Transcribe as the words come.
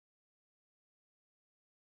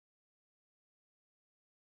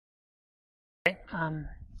Okay.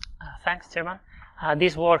 Thanks, Chairman.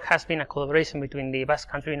 This work has been a collaboration between the Basque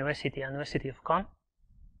Country University and University of Caen.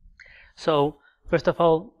 So, first of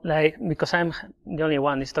all, because I'm the only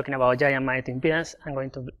one who's talking about giant magneto-impedance, I'm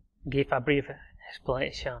going to give a brief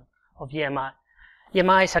explanation of GMI.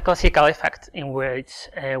 GMI is a classical effect in which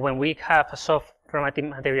when we have a soft chromatic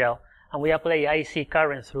material and we apply AC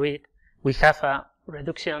current through it, we have a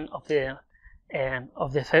reduction of the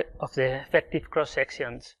effective cross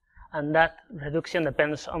sections, and that reduction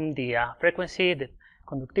depends on the frequency, the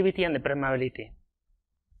conductivity, and the permeability.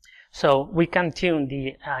 So we can tune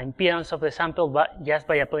the impedance of the sample just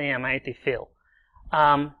by applying a magnetic field.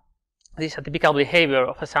 This is a typical behavior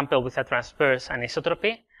of a sample with a transverse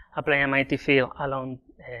anisotropy, applying a magnetic field along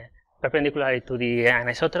perpendicularly to the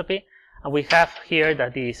anisotropy. And we have here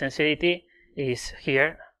that the sensitivity is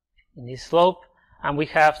here in this slope, and we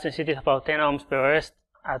have sensitivity about 10 ohms per Hz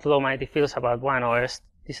at low magnetic fields about 1 Hz,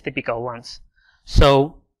 these typical ones.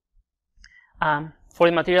 So for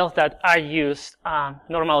the materials that are used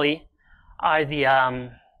normally are the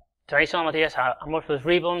traditional materials, are amorphous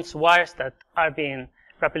ribbons, wires that are being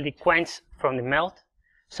rapidly quenched from the melt.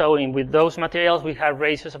 So with those materials we have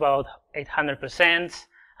ratios about 800% and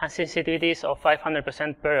sensitivities of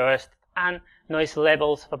 500% per Hz and noise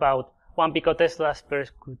levels of about 1 picoteslas per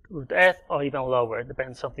root earth or even lower,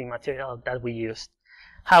 depends on the material that we used.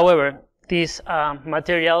 However, these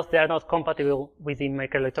materials, they are not compatible with the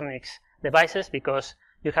microelectronics devices because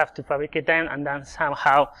you have to fabricate them and then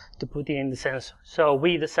somehow to put it in the sensor. So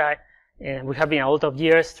we decide, we have been a lot of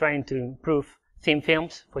years trying to improve thin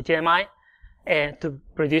films for GMI to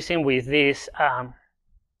producing with this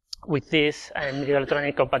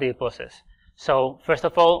microelectronic compatible process. So first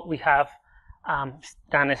of all, we have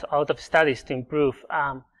done a lot of studies to improve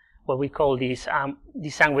what we call these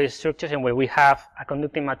sandwich structures, in where we have a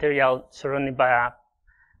conducting material surrounded by a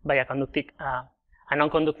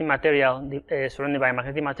non-conducting material surrounded by a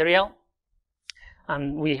magnetic material.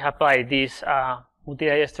 And we apply these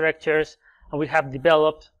multilayer structures, and we have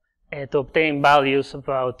developed to obtain values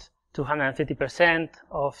about 250%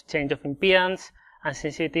 of change of impedance and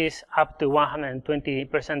sensitivities up to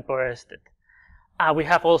 120% per Hz. We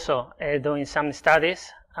have also doing some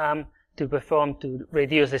studies to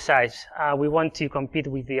reduce the size. We want to compete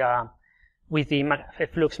with the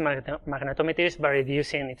flux magnetometers by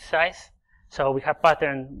reducing its size. So we have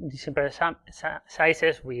patterned different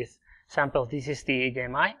sizes with samples. This is the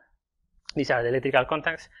GMI. These are the electrical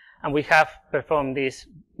contacts, and we have performed this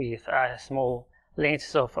with small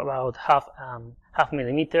lengths of about half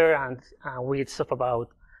millimeter and widths of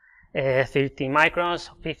about 30 microns,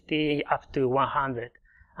 50 up to 100.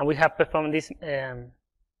 And we have performed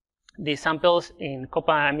these samples in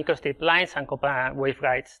copper microstrip lines and copper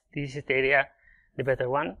waveguides. This is the area, the better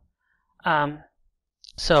one. The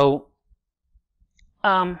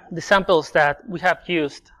samples that we have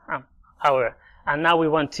used, however, and now we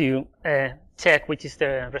want to check which is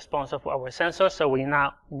the response of our sensor. So we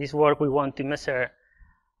now, in this work, we want to measure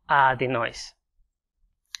the noise.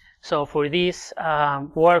 So for this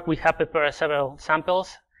work, we have prepared several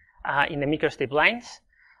samples in the microstrip lines,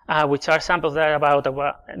 which are samples that are about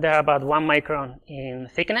 1 micron in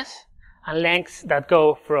thickness, and lengths that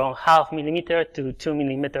go from 0.5 millimeter to 2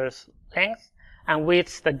 millimeters length, and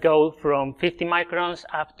widths that go from 50 microns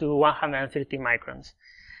up to 130 microns.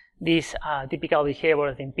 This typical behavior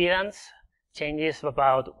of impedance changes of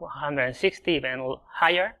about 160, even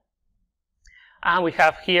higher. And we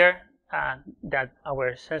have here that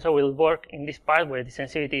our sensor will work in this part where the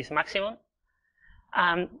sensitivity is maximum.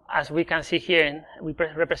 And as we can see here, we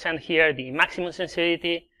represent here the maximum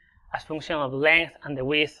sensitivity as function of the length and the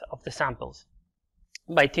width of the samples.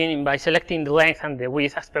 By selecting the length and the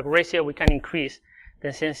width aspect ratio, we can increase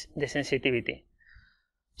the sensitivity.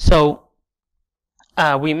 So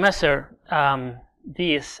we measure the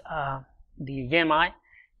GMI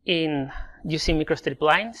in using microstrip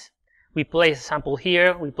lines. We place a sample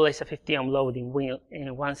here, we place a 50 ohm loading wheel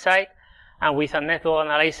in one side, and with a network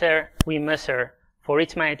analyzer, we measure for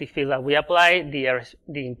each magnetic field that we apply the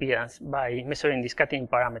impedance by measuring the scattering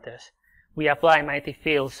parameters. We apply magnetic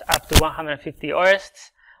fields up to 150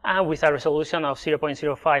 Hz and with a resolution of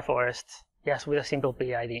 0.05 Hz, just with a simple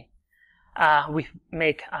PID. We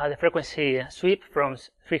make the frequency sweep from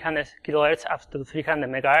 300 kHz up to 300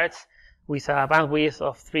 MHz with a bandwidth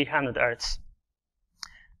of 300 Hz.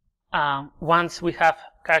 Once we have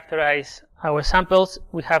characterized our samples,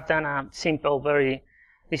 we have done a simple, this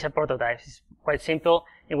is a prototype. It's quite simple,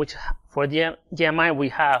 in which for the GMI we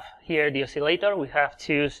have here the oscillator. We have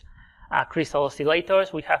choose crystal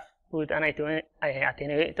oscillators. We have put an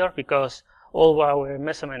attenuator because all our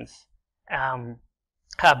measurements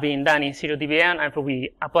have been done in 0 dBm, and if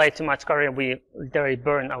we apply too much current, we literally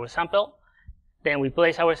burn our sample. Then we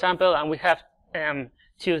place our sample, and we have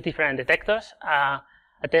two different detectors, a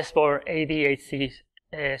test for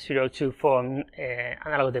ADHC02 from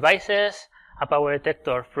analog devices, a power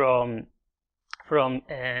detector from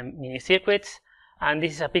mini circuits, and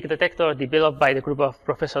this is a peak detector developed by the group of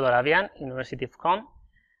Professor Dolabdjian, University of Caen.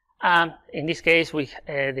 In this case,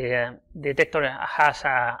 the detector has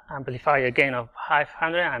an amplifier gain of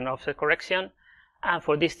 500 and offset correction. And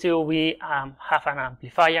for these two, we have an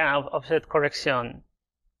amplifier and offset correction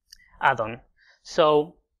add-on.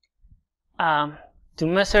 So to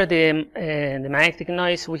measure the magnetic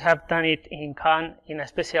noise, we have done it in Caen in a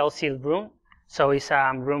special sealed room. So it's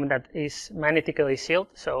a room that is magnetically sealed.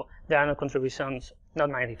 So there are no contributions,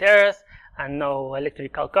 not magnetic earth, and no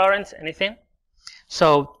electrical currents, anything.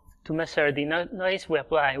 So to measure the noise, we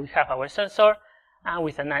have our sensor, and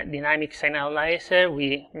with a dynamic signal analyzer,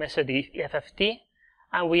 we measure the FFT,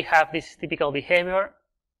 and we have this typical behavior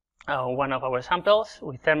on one of our samples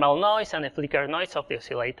with thermal noise and the flicker noise of the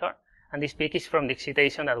oscillator. And this peak is from the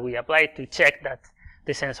excitation that we applied to check that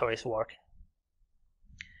the sensor is working.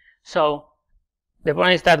 So the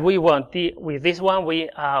point is that we want with this one, we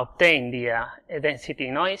obtain the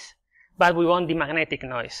density noise, but we want the magnetic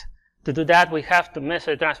noise. To do that, we have to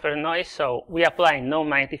measure transfer noise, so we apply no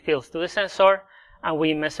magnetic fields to the sensor, and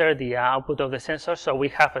we measure the output of the sensor, so we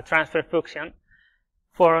have a transfer function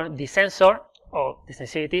for the sensor, or the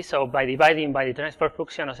sensitivity, so by dividing by the transfer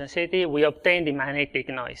function of sensitivity, we obtain the magnetic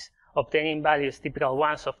noise, obtaining values, typical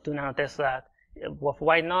ones of 2 nanotesla of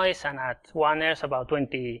white noise, and at 1 Hz, about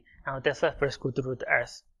 20 nanotesla per square root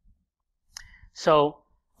Hz. So,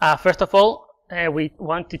 first of all, we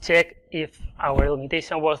want to check if our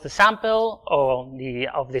limitation was the sample or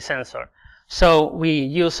of the sensor. So we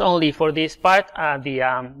use only for this part the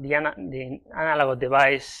analog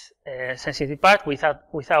device sensitive part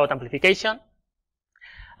without amplification,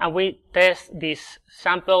 and we test these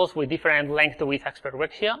samples with different length to width aspect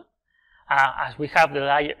ratio. As we have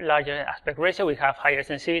the larger aspect ratio, we have higher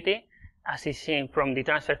sensitivity, as is seen from the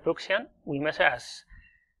transfer function. We measure as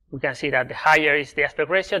we can see that the higher is the aspect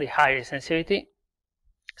ratio, the higher is sensitivity.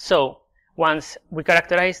 So once we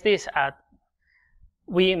characterize this,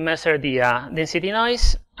 we measure the density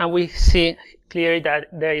noise, and we see clearly that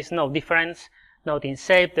there is no difference, not in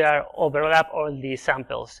shape, there are overlap all the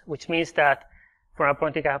samples, which means that from a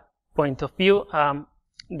practical point of view,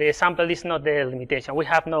 the sample is not the limitation. We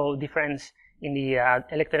have no difference in the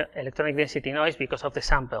electronic density noise because of the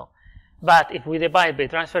sample. But if we divide by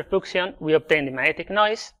transfer function, we obtain the magnetic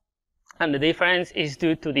noise, and the difference is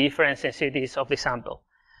due to the different sensitivities of the sample.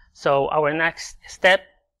 So our next step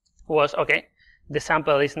was, okay, the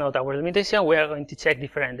sample is not our limitation, we are going to check the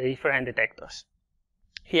different detectors.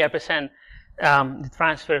 Here I present the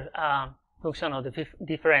transfer function of the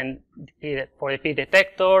different, for the P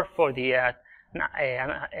detector, for the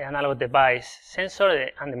analog device sensor,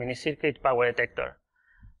 and the mini circuit power detector.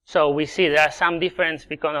 So we see there are some difference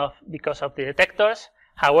because of the detectors.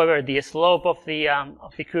 However, the slope of the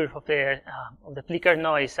curve of the flicker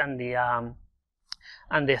noise and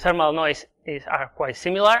the thermal noise are quite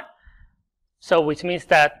similar. So which means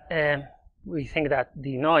that we think that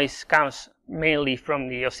the noise comes mainly from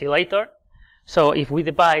the oscillator. So if we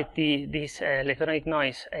divide this electronic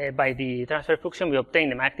noise by the transfer function, we obtain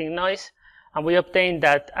the magnetic noise, and we obtain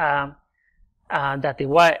that the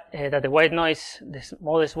white noise, the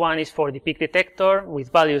smallest one, is for the peak detector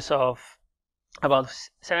with values of about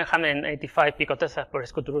 785 picotesla per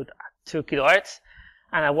square root at 2 kHz,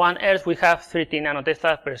 and at 1 Hz we have 30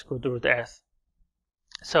 nanotesla per square root Hz.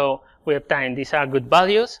 So we obtain these are good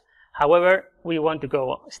values. However, we want to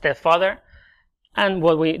go a step further, and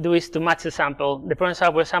what we do is to match the sample. The problems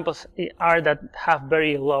of our samples are that have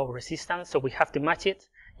very low resistance, so we have to match it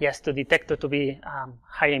just to detector to be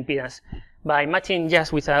high impedance. By matching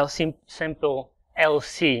just with a simple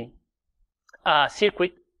LC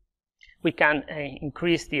circuit, we can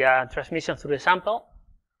increase the transmission through the sample,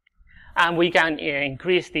 and we can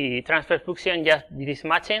increase the transfer function just with this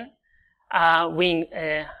matching.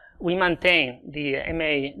 We maintain the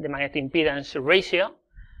MA, the magnetic impedance ratio,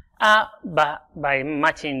 by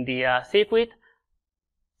matching the circuit.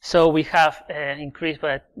 So we have increased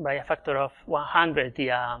by a factor of 100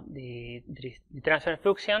 the transfer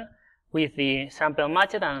function with the sample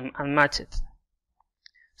matched and unmatched.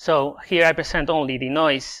 So here I present only the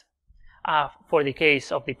noise for the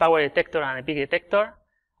case of the power detector and the peak detector.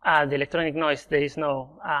 The electronic noise, there is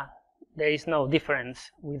no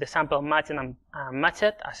difference with the sample matched and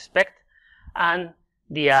unmatched as expected, and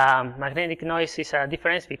the magnetic noise is a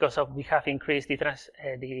difference because we have increased the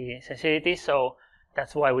sensitivity. So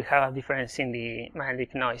That's why we have a difference in the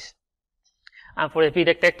magnetic noise. And for the P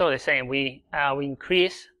detector, the same. We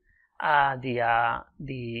decrease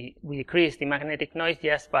the magnetic noise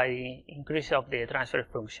just by the increase of the transfer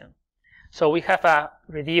function. So we have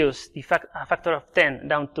reduced a factor of 10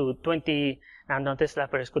 down to 20 nanotesla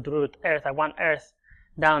per square root Earth at 1 Earth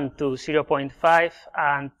down to 0.5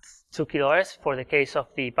 and 2 kilohertz for the case of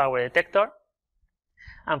the power detector.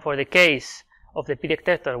 And for the case of the P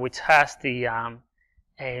detector, which has the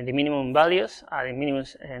minimum values, the minimum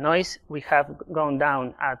noise, we have gone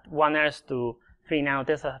down at 1 Earth to 3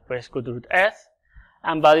 nanotesla per square root Earth,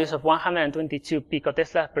 and values of 122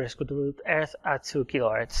 picotesla per square root Earth at 2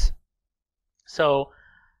 kilohertz. So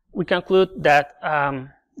we conclude that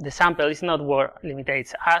the sample is not what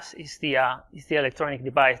limits us, it's the electronic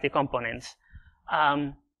device, the components.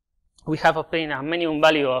 We have obtained a minimum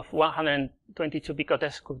value of 122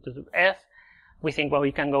 picotesla to Earth. We think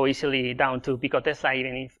we can go easily down to picotesla,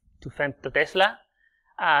 even if to femtotesla.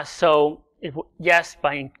 So just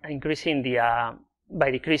by decreasing the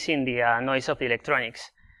noise of the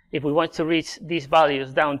electronics. If we want to reach these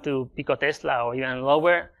values down to picotesla or even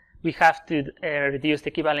lower, we have to reduce the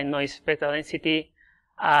equivalent noise spectral density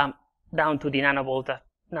down to the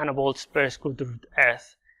nanovolts per square root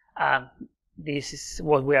Earth. This is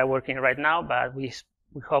what we are working right now, but we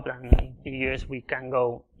hope that in a few years we can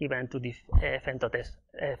go even to the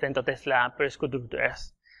femtotesla per square root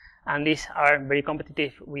Earth. And these are very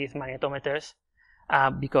competitive with magnetometers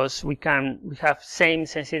because we have same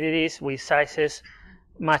sensitivities with sizes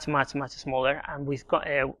much smaller and with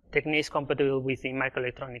techniques compatible with the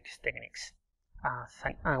microelectronics techniques.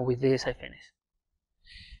 And with this I finish.